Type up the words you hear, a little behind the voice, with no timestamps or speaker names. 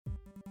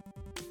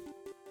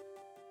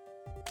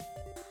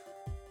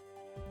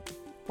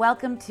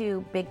Welcome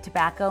to Big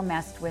Tobacco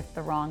Messed with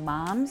the Wrong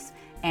Moms,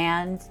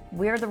 and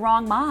we're the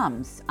wrong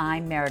moms.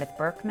 I'm Meredith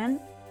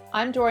Berkman.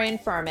 I'm Dorian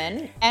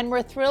Furman, and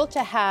we're thrilled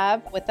to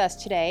have with us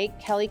today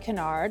Kelly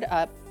Kennard,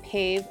 a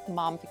PAVE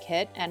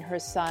momvocate, and her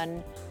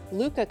son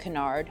Luca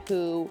Kennard,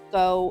 who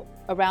go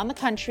around the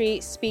country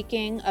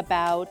speaking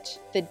about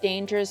the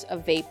dangers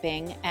of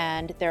vaping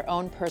and their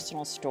own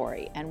personal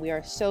story. And we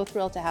are so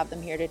thrilled to have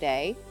them here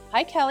today.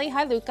 Hi, Kelly.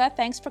 Hi, Luca.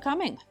 Thanks for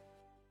coming.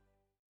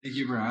 Thank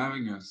you for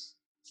having us.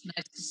 It's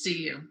nice to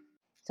see you.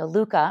 So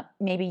Luca,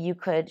 maybe you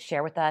could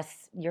share with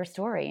us your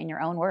story in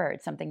your own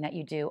words, something that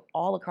you do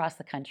all across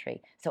the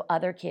country, so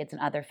other kids and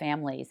other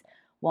families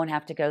won't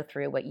have to go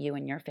through what you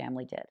and your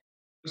family did.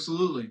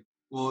 Absolutely.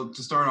 Well,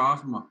 to start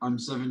off, I'm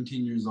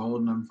 17 years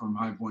old and I'm from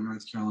High Point,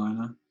 North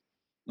Carolina.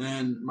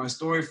 And my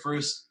story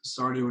first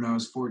started when I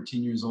was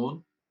 14 years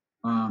old.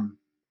 I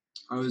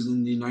was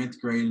in the 9th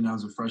grade and I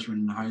was a freshman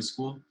in high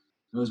school.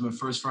 It was my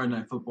first Friday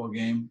night football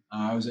game.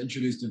 I was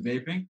introduced to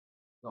vaping.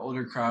 The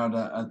older crowd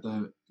at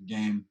the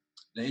game,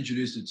 they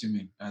introduced it to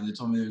me. They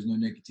told me there was no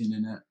nicotine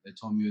in it. They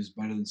told me it was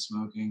better than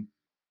smoking,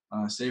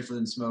 safer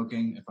than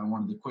smoking. If I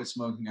wanted to quit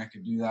smoking, I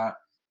could do that.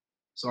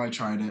 So I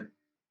tried it.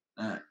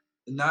 And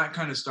that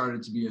kind of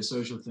started to be a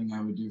social thing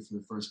I would do for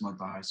the first month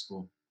of high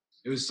school.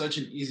 It was such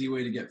an easy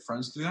way to get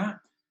friends through that,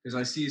 because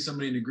I see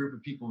somebody in a group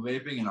of people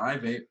vaping and I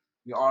vape,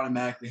 we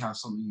automatically have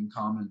something in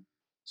common.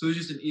 So it was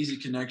just an easy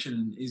connection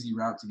and an easy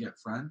route to get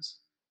friends.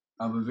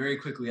 But very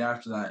quickly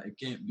after that,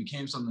 it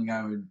became something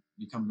I would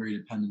become very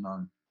dependent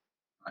on.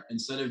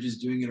 Instead of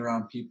just doing it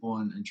around people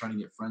and trying to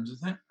get friends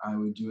with it, I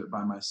would do it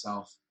by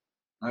myself.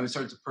 I would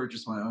start to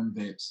purchase my own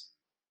vapes.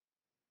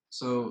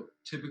 So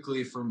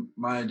typically from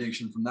my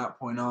addiction from that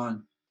point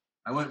on,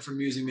 I went from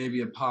using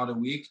maybe a pod a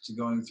week to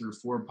going through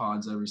 4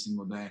 pods every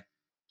single day.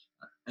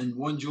 And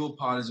 1 Juul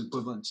pod is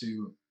equivalent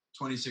to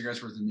 20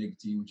 cigarettes worth of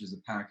nicotine, which is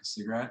a pack of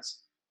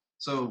cigarettes.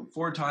 So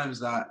 4 times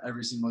that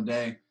every single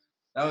day.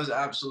 That was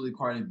absolutely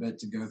quite a bit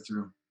to go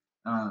through.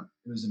 It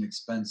was an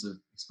expensive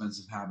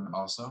habit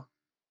also.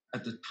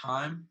 At the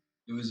time,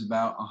 it was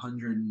about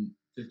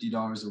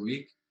 $150 a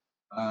week.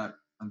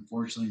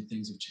 Unfortunately,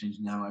 things have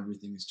changed now.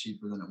 Everything is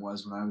cheaper than it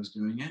was when I was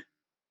doing it.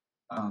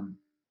 But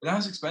that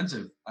was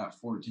expensive at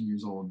 14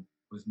 years old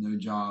with no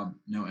job,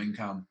 no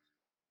income.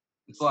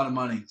 It's a lot of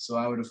money. So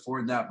I would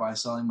afford that by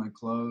selling my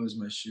clothes,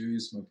 my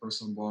shoes, my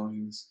personal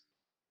belongings,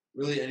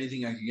 really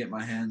anything I could get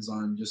my hands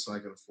on just so I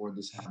could afford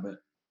this habit.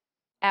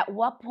 At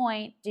what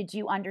point did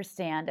you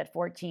understand at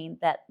 14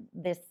 that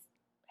this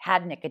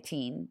had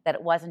nicotine, that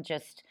it wasn't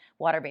just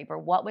water vapor?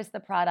 What was the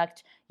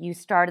product you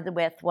started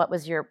with? What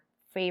was your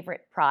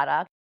favorite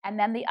product? And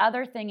then the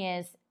other thing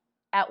is,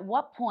 at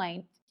what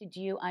point did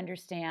you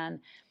understand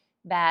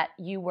that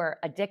you were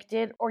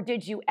addicted, or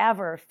did you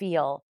ever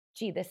feel,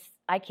 gee,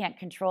 I can't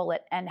control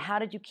it? And how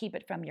did you keep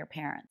it from your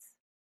parents?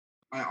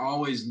 I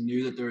always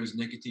knew that there was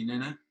nicotine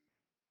in it,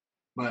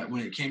 but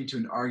when it came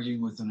to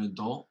arguing with an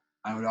adult,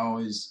 I would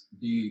always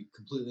be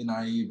completely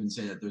naive and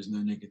say that there's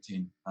no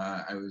nicotine.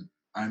 I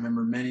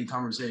remember many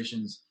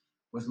conversations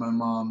with my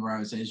mom where I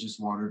would say it's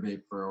just water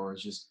vapor, or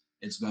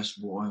it's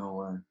vegetable oil,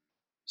 or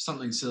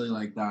something silly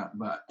like that.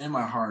 But in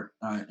my heart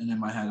and in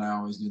my head, I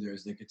always knew there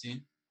was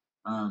nicotine.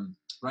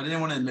 But I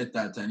didn't want to admit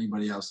that to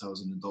anybody else that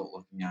was an adult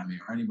looking at me,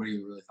 or anybody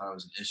who really thought it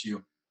was an issue.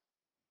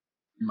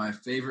 My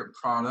favorite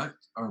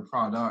product or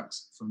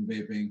products from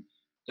vaping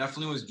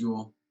definitely was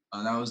Juul.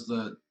 That was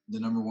the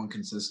number one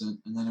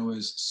consistent. And then it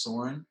was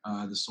Soren,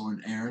 the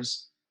Soren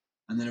Airs.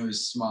 And then it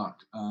was Smok.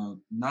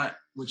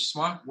 Which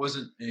Smok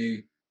wasn't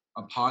a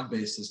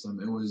pod-based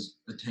system. It was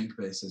a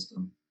tank-based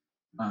system.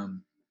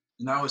 And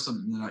that was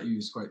something that I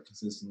used quite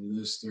consistently,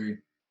 those 3.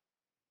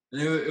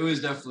 And it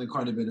was definitely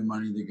quite a bit of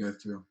money to go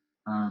through.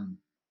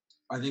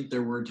 I think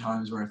there were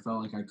times where I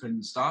felt like I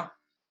couldn't stop,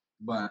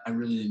 but I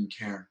really didn't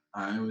care.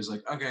 I was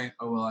like, okay,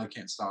 oh, well, I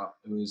can't stop.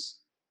 It was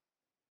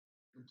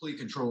complete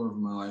control over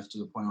my life to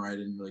the point where I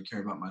didn't really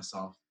care about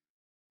myself.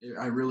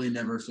 I really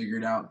never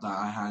figured out that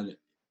I had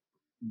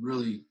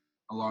really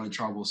a lot of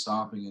trouble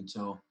stopping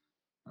until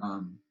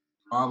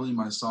probably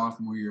my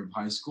sophomore year of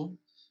high school.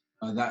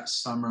 That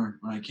summer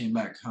when I came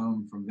back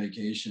home from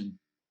vacation,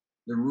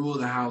 the rule of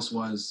the house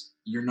was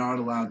you're not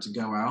allowed to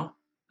go out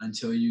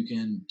until you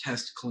can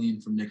test clean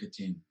for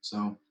nicotine.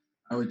 So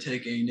I would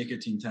take a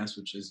nicotine test,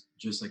 which is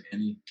just like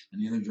any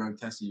other drug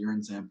test, a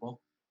urine sample.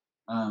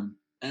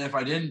 And if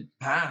I didn't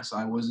pass,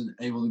 I wasn't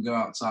able to go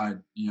outside,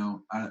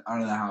 out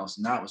of the house.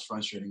 And that was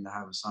frustrating to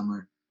have a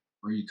summer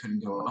where you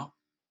couldn't go out.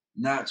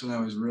 And that's when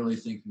I was really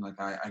thinking, like,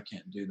 I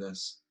can't do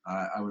this.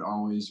 I would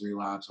always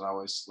relapse. I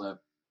always slip.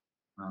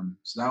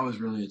 So that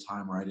was really a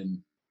time where I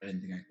didn't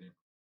think I could.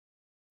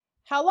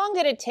 How long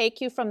did it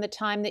take you from the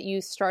time that you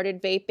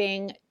started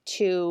vaping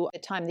to the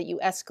time that you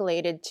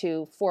escalated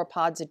to 4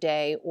 pods a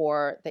day,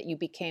 or that you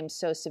became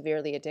so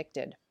severely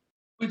addicted?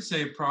 I would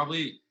say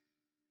probably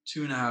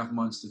 2.5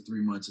 months to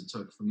 3 months it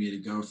took for me to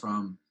go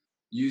from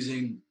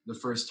using the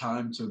first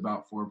time to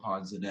about 4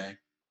 pods a day.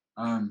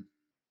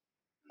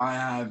 I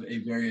have a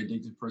very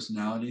addictive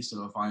personality,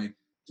 so if I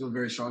feel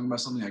very strong about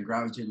something, I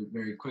gravitate it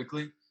very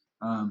quickly.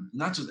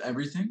 Not just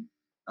everything,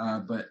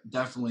 but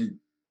definitely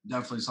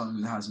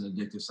something that has an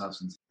addictive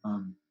substance.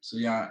 So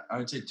yeah, I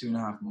would say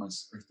 2.5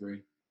 months or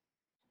 3.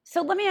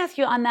 So let me ask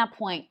you on that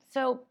point.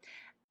 So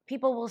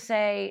people will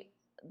say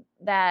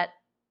that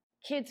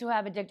kids who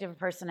have addictive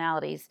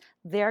personalities,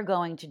 they're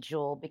going to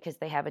Juul because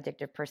they have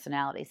addictive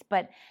personalities.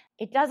 But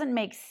it doesn't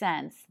make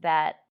sense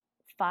that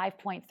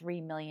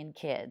 5.3 million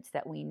kids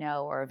that we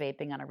know are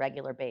vaping on a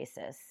regular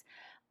basis,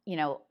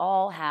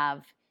 all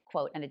have,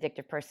 quote, an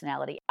addictive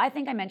personality. I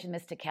think I mentioned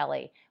this to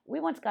Kelly. We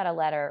once got a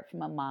letter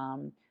from a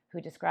mom who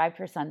described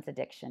her son's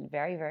addiction,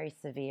 very, very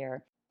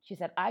severe. She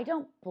said, I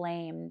don't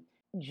blame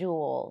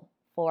Juul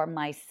for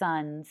my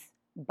son's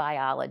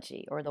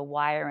biology or the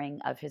wiring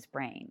of his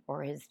brain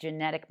or his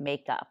genetic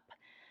makeup,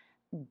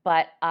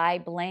 but I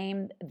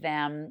blame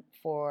them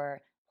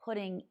for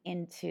putting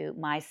into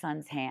my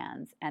son's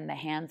hands and the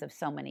hands of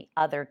so many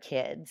other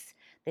kids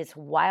this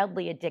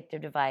wildly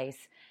addictive device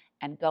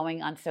and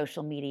going on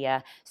social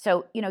media.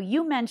 So,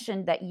 you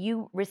mentioned that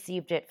you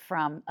received it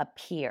from a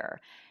peer.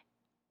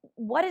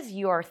 What is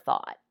your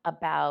thought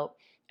about?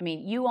 I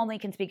mean, you only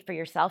can speak for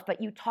yourself,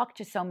 but you talk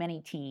to so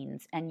many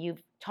teens and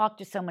you've talked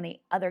to so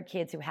many other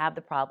kids who have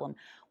the problem.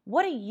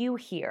 What do you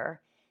hear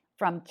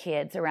from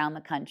kids around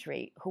the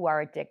country who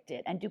are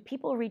addicted? And do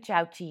people reach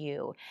out to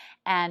you?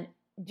 And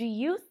do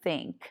you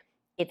think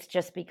it's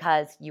just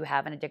because you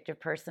have an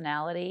addictive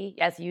personality,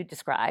 as you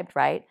described,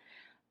 right?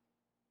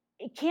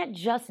 It can't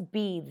just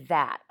be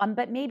that,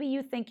 but maybe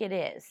you think it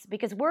is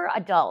because we're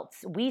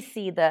adults. We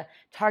see the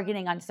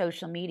targeting on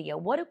social media.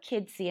 What do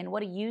kids see and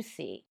what do you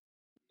see?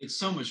 It's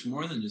so much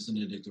more than just an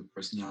addictive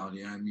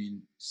personality. I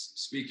mean,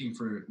 speaking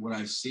for what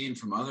I've seen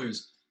from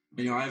others,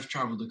 I've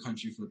traveled the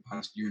country for the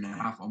past year and a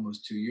half,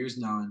 almost 2 years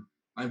now, and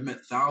I've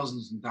met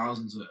thousands and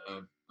thousands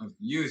of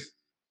youth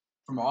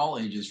from all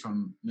ages,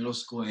 from middle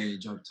school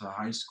age up to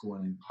high school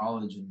and in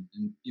college,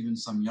 and even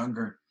some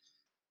younger.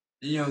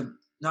 And,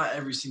 not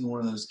every single one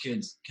of those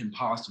kids can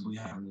possibly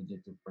have an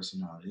addictive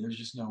personality. There's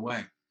just no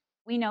way.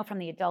 We know from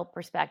the adult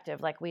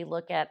perspective, like we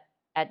look at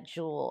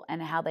Juul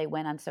and how they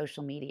went on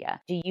social media.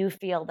 Do you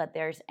feel that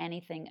there's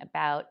anything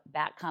about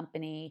that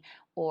company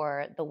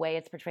or the way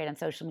it's portrayed on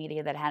social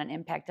media that had an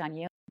impact on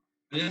you?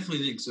 I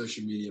definitely think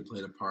social media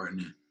played a part in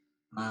it.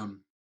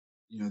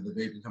 The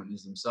vaping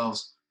companies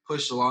themselves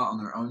pushed a lot on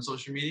their own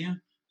social media.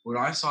 What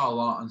I saw a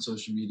lot on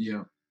social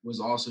media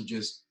was also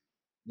just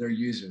their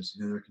users,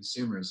 their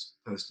consumers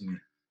posting it.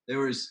 There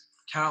was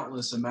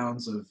countless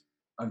amounts of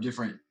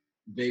different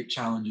vape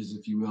challenges,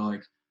 if you will.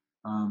 Like,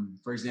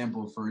 for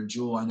example, for a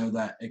Juul, I know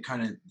that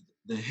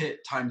the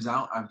hit times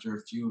out after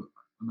a few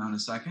amount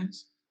of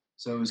seconds.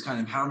 So it was kind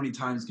of how many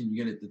times can you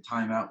get it to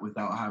time out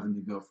without having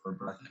to go for a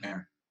breath of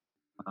air.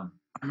 I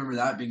remember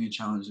that being a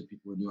challenge that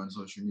people would do on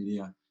social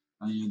media.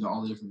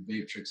 All the different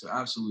vape tricks. So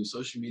absolutely,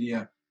 social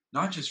media,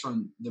 not just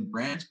from the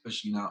brands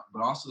pushing it out,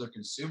 but also their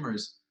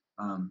consumers,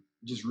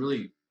 just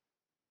really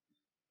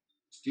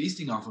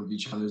feasting off of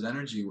each other's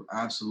energy.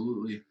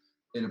 Absolutely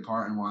played a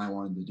part in why I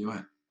wanted to do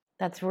it.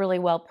 That's really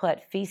well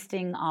put.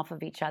 Feasting off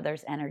of each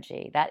other's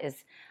energy. That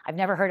is, I've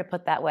never heard it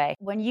put that way.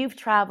 When you've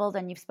traveled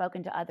and you've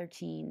spoken to other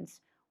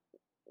teens,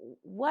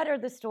 what are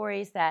the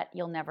stories that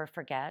you'll never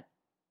forget?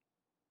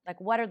 Like,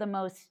 what are the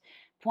most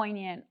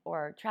poignant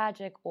or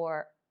tragic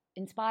or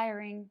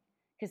inspiring?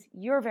 Because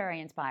you're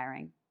very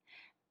inspiring.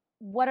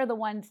 What are the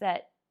ones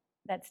that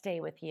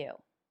stay with you?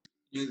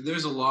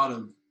 There's a lot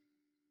of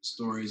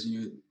stories.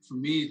 For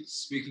me,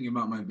 speaking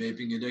about my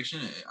vaping addiction,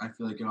 I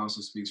feel like it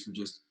also speaks for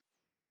just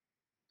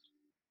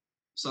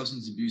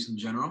substance abuse in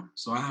general.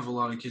 So I have a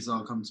lot of kids that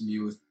will come to me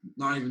with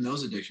not even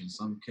those addictions.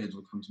 Some kids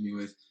will come to me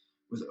with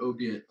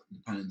opiate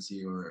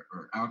dependency or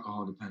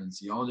alcohol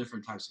dependency, all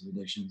different types of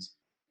addictions.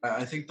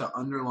 I think the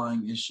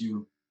underlying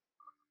issue,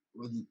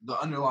 the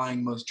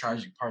underlying most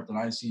tragic part that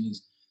I've seen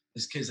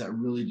is kids that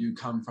really do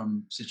come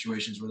from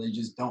situations where they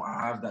just don't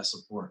have that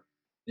support.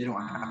 They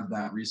don't have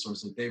that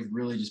resource. Like, they've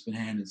really just been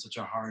handed such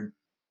a hard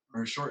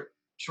or short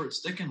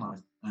stick in life.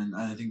 And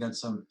I think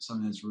that's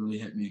something that's really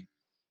hit me.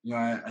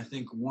 I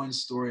think one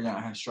story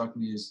that has struck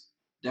me is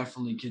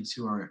definitely kids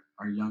who are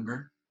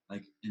younger,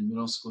 like in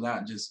middle school.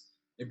 That just,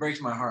 it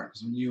breaks my heart,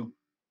 because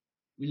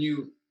when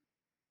you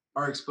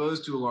are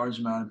exposed to a large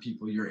amount of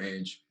people your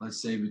age,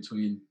 let's say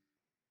between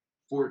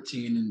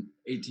 14 and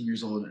 18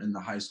 years old in the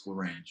high school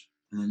range,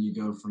 and then you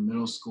go from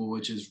middle school,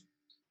 which is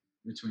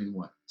between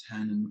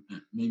 10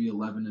 and maybe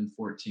 11 and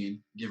 14,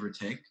 give or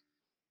take.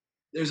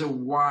 There's a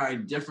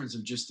wide difference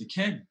of just a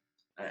kid.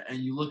 And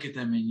you look at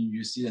them and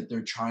you see that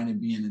they're trying to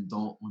be an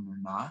adult when they're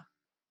not.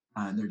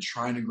 And they're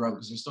trying to grow up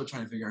because they're still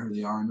trying to figure out who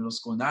they are in middle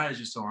school. And that is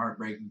just so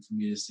heartbreaking for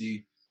me to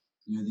see,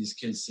 these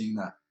kids seeing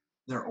that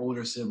their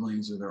older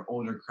siblings or their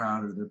older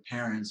crowd or their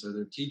parents or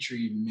their teacher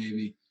even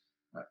maybe,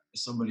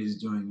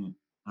 somebody's doing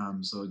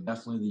it. So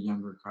definitely the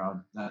younger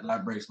crowd,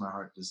 that breaks my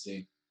heart to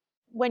see.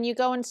 When you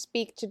go and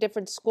speak to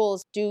different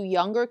schools, do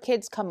younger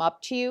kids come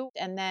up to you?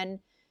 And then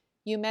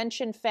you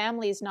mentioned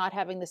families not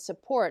having the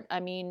support. I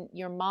mean,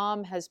 your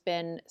mom has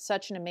been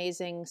such an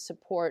amazing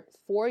support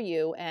for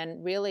you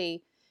and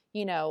really,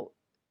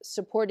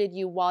 supported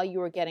you while you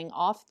were getting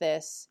off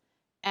this.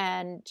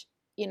 And,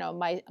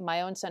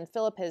 my own son,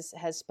 Philip,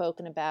 has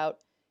spoken about,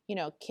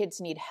 kids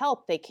need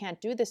help. They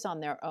can't do this on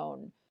their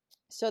own.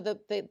 So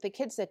the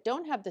kids that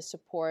don't have the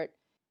support,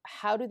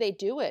 how do they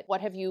do it?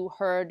 What have you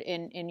heard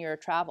in your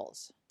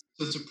travels?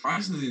 So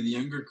surprisingly, the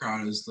younger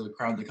crowd is the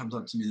crowd that comes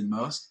up to me the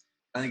most.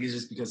 I think it's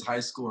just because high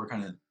school are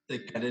kind of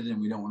thick-headed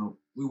and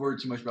we worry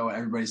too much about what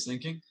everybody's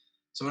thinking.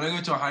 So when I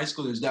go to a high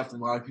school, there's definitely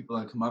a lot of people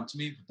that come up to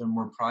me, but they're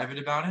more private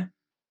about it.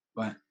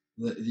 But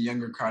the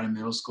younger crowd in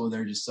middle school,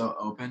 they're just so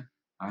open.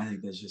 I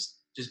think that's just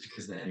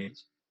because of the age.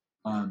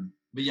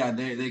 But yeah,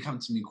 they come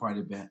to me quite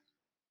a bit.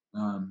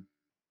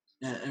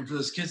 And for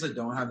those kids that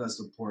don't have that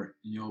support,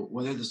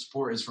 whether the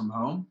support is from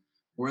home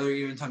or whether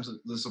even times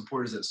the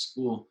support is at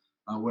school,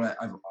 what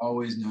I've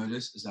always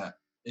noticed is that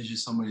it's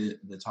just somebody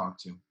to talk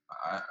to.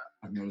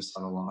 I've noticed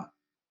that a lot.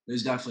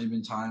 There's definitely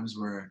been times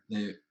where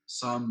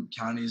some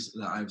counties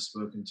that I've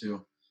spoken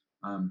to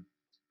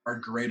are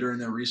greater in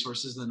their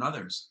resources than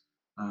others.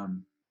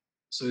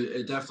 So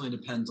it definitely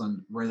depends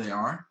on where they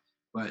are,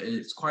 but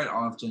it's quite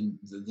often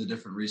the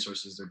different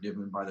resources they're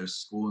given by their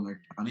school and their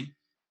county.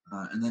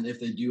 And then if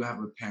they do have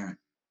a parent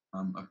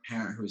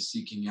who is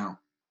seeking out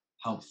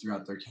help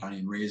throughout their county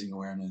and raising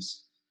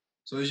awareness.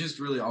 So it's just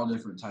really all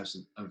different types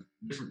of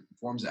different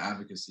forms of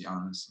advocacy,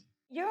 honestly.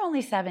 You're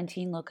only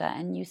 17, Luca,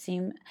 and you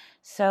seem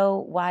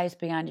so wise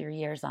beyond your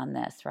years on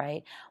this,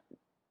 right?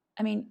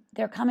 I mean,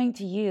 they're coming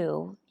to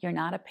you. You're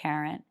not a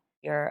parent.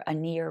 You're a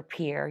near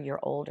peer. You're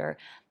older.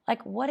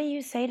 Like, what do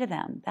you say to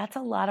them? That's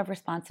a lot of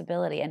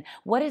responsibility. And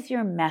what is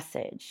your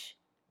message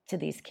to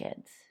these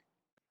kids?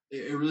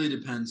 It really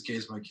depends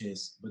case by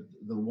case. But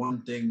the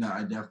one thing that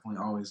I definitely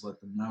always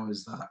let them know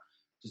is that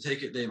to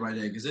take it day by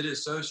day, because it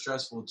is so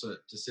stressful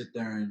to sit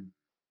there and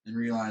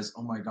realize,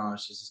 oh my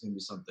gosh, this is going to be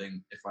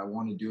something, if I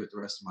want to do it the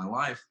rest of my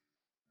life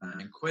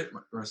and quit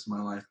the rest of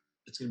my life,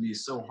 it's going to be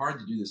so hard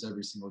to do this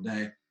every single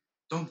day.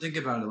 Don't think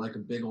about it like a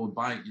big old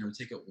bite,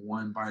 take it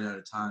one bite at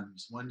a time,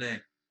 just one day.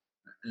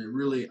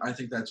 And I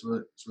think that's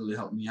what's really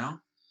helped me out.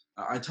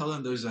 I tell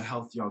them there's a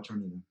healthy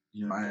alternative.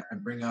 I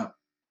bring up,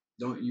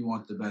 don't you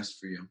want the best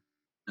for you?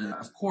 And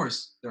of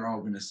course, they're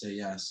all going to say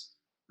yes.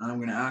 And I'm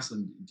going to ask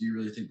them, do you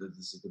really think that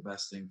this is the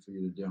best thing for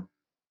you to do?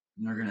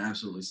 And they're going to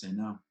absolutely say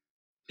no.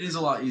 It is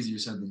a lot easier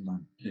said than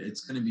done.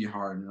 It's going to be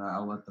hard, and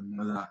I'll let them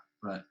know that.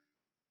 But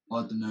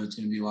I'll let them know it's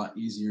going to be a lot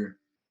easier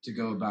to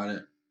go about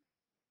it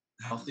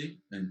healthy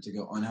than to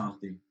go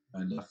unhealthy.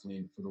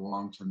 Definitely for the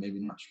long term, maybe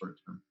not short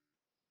term.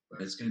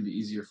 But it's going to be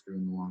easier for you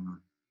in the long run.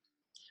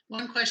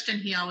 One question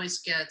he always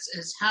gets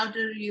is, how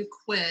do you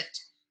quit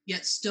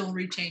yet still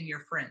retain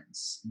your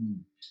friends?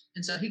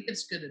 And so he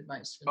gives good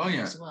advice for that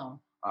as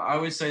well. I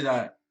would say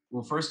that,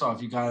 well, first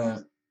off, you got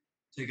to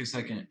take a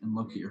second and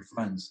look at your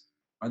friends.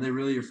 Are they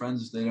really your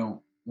friends if they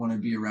don't want to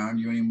be around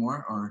you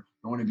anymore, or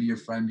don't want to be your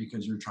friend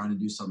because you're trying to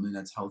do something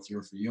that's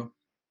healthier for you?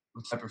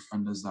 What type of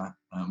friend does that?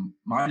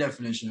 My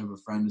definition of a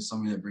friend is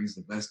somebody that brings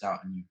the best out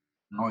in you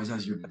and always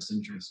has your best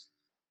interest.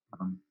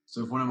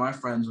 So if one of my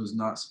friends was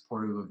not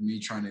supportive of me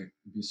trying to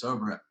be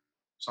sober,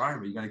 sorry,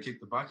 but you got to kick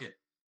the bucket.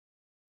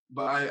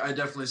 But I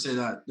definitely say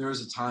that there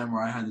was a time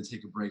where I had to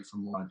take a break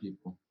from a lot of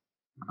people.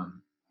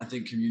 I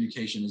think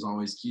communication is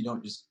always key.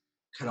 Don't just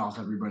cut off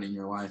everybody in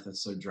your life.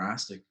 That's so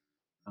drastic.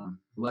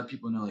 Let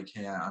people know, like,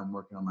 hey, I'm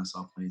working on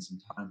myself. I need some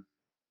time.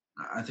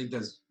 I think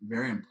that's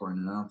very important,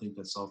 and I don't think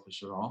that's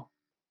selfish at all.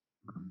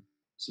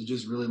 So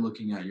just really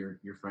looking at your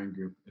friend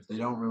group. If they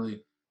don't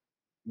really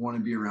want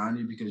to be around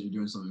you because you're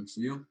doing something for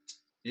you,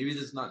 maybe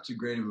that's not too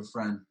great of a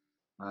friend.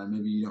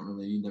 Maybe you don't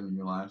really need them in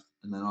your life.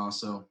 And then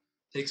also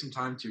take some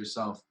time to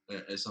yourself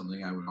is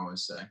something I would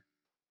always say.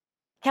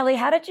 Kelly,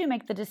 how did you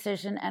make the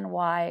decision and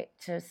why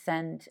to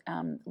send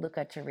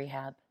Luca to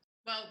rehab?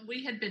 Well,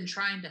 we had been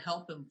trying to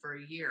help him for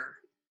a year.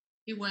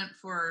 He went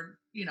for,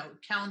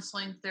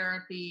 counseling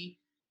therapy.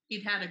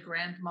 He'd had a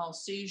grand mal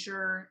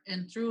seizure,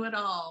 and through it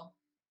all,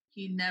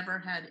 he never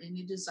had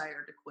any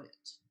desire to quit.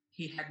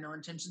 He had no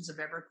intentions of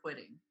ever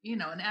quitting,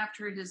 and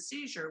after his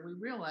seizure, we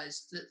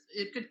realized that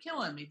it could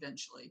kill him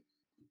eventually.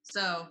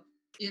 So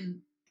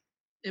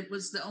it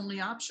was the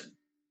only option.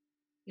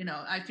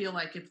 I feel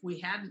like if we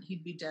hadn't,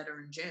 he'd be dead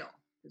or in jail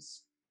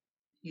because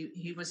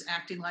he was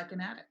acting like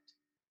an addict.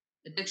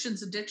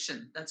 Addiction's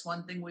addiction. That's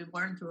one thing we've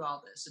learned through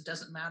all this. It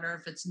doesn't matter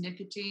if it's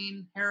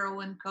nicotine,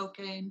 heroin,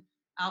 cocaine,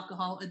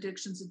 alcohol,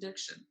 addiction's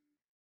addiction.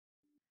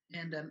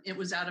 And it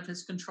was out of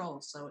his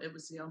control, so it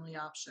was the only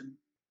option.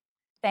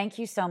 Thank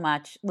you so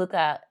much,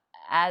 Luca.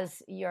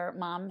 As your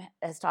mom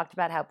has talked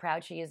about how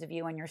proud she is of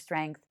you and your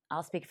strength,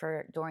 I'll speak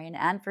for Dorian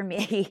and for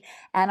me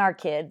and our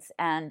kids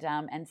and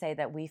say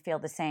that we feel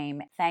the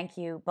same. Thank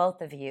you,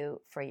 both of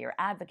you, for your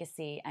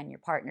advocacy and your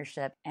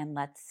partnership, and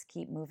let's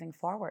keep moving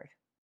forward.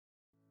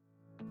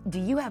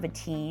 Do you have a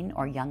teen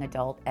or young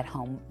adult at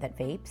home that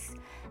vapes?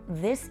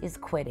 This is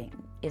Quitting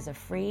is a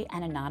free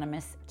and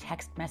anonymous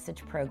text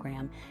message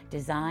program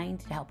designed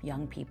to help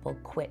young people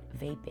quit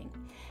vaping.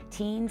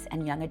 Teens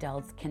and young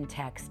adults can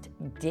text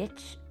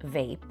Ditch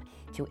Vape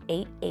to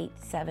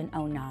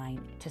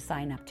 88709 to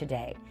sign up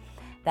today.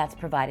 That's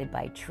provided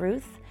by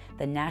Truth,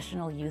 the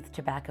National Youth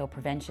Tobacco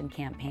Prevention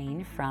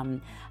Campaign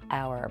from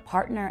our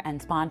partner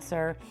and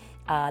sponsor,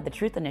 the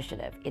Truth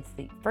Initiative. It's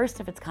the first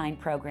of its kind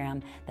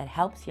program that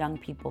helps young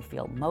people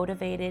feel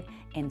motivated,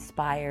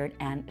 inspired,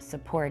 and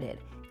supported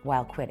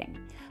while quitting.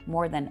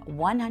 More than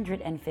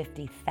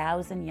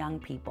 150,000 young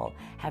people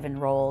have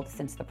enrolled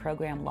since the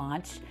program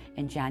launched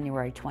in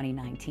January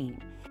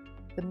 2019.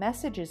 The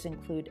messages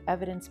include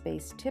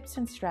evidence-based tips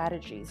and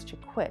strategies to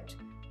quit,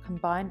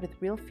 combined with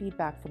real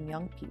feedback from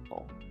young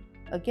people.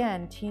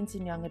 Again, teens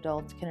and young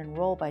adults can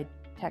enroll by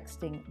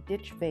texting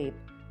Ditch Vape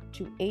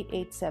to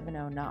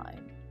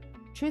 88709.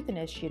 Truth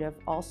Initiative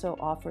also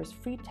offers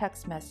free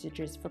text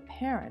messages for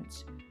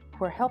parents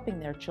who are helping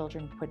their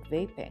children quit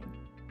vaping.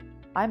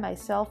 I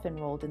myself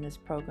enrolled in this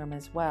program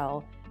as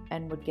well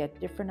and would get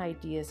different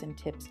ideas and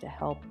tips to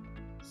help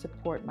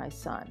support my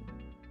son.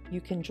 You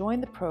can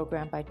join the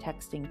program by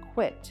texting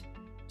QUIT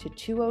to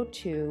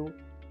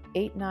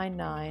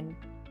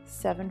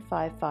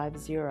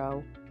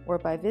 202-899-7550 or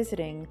by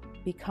visiting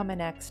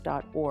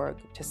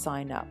becomeanx.org to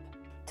sign up.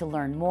 To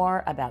learn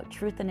more about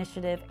Truth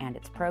Initiative and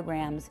its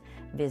programs,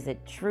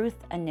 visit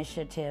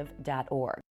truthinitiative.org.